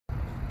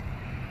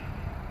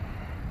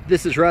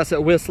This is Russ at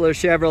Whisler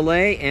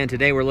Chevrolet, and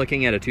today we're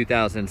looking at a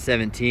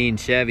 2017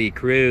 Chevy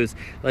Cruze.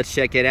 Let's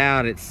check it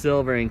out. It's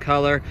silver in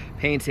color,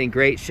 paint's in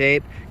great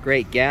shape,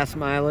 great gas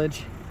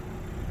mileage.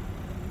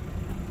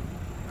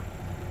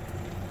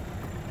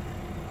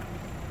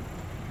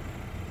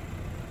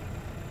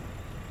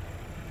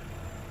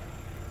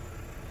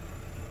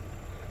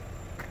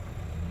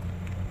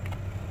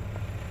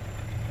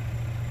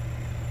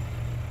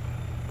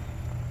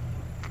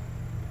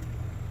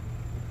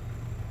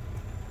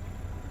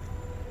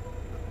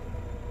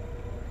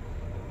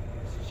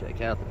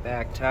 Check out the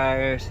back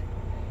tires,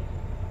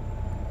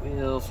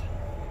 wheels.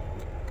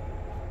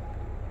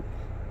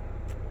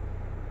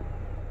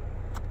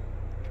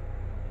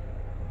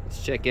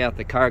 Let's check out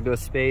the cargo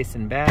space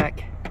in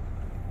back.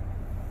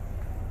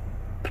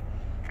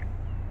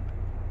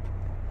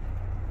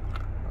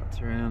 Lots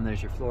of room.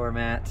 There's your floor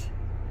mats.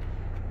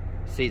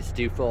 Seats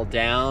do fold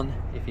down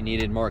if you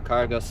needed more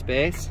cargo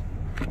space.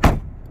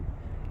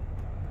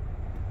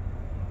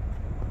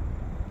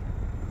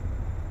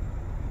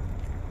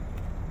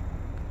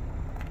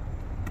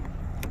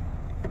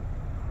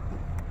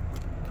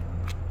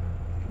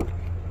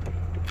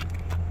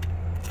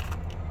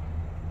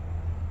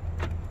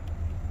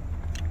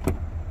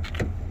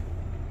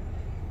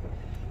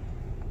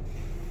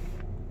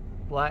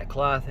 Black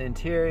cloth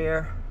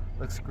interior,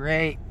 looks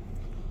great.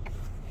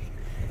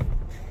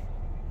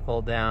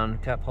 Fold down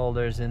cup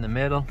holders in the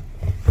middle.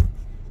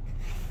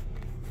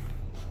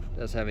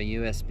 Does have a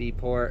USB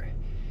port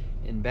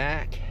in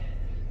back.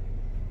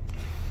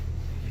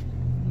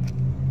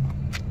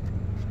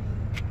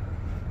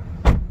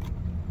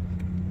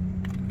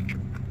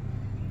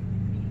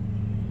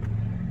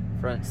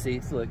 Front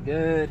seats look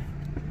good.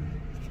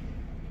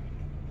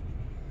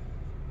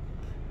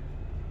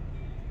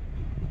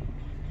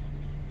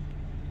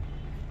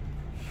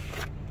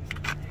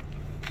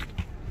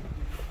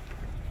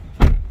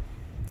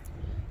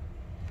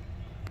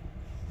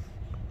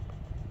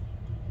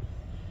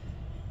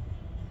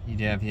 You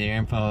do have your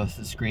info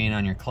screen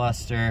on your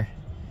cluster.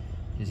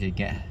 Gives you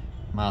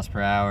miles per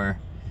hour,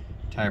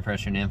 tire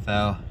pressure and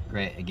info.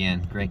 Great,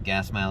 again, great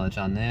gas mileage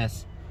on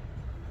this.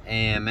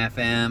 AM,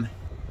 FM,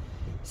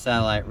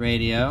 satellite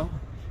radio,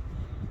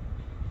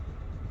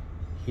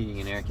 heating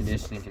and air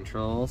conditioning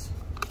controls,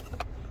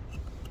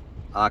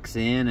 aux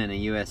in and a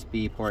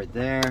USB port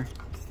there,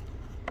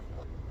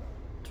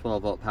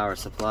 12-volt power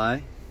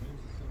supply,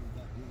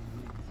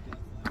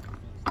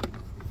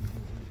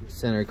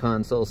 center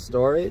console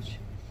storage,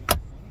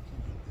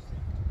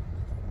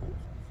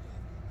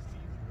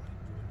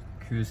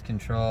 cruise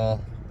control,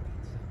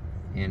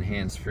 and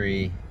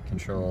hands-free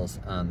controls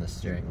on the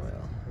steering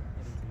wheel.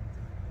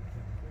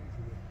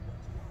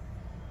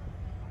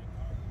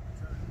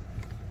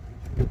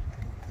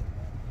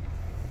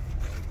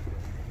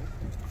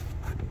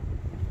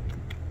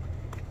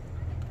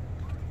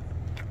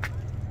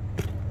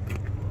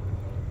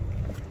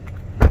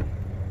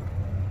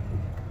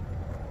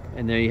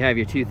 And there you have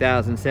your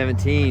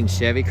 2017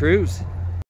 Chevy Cruze.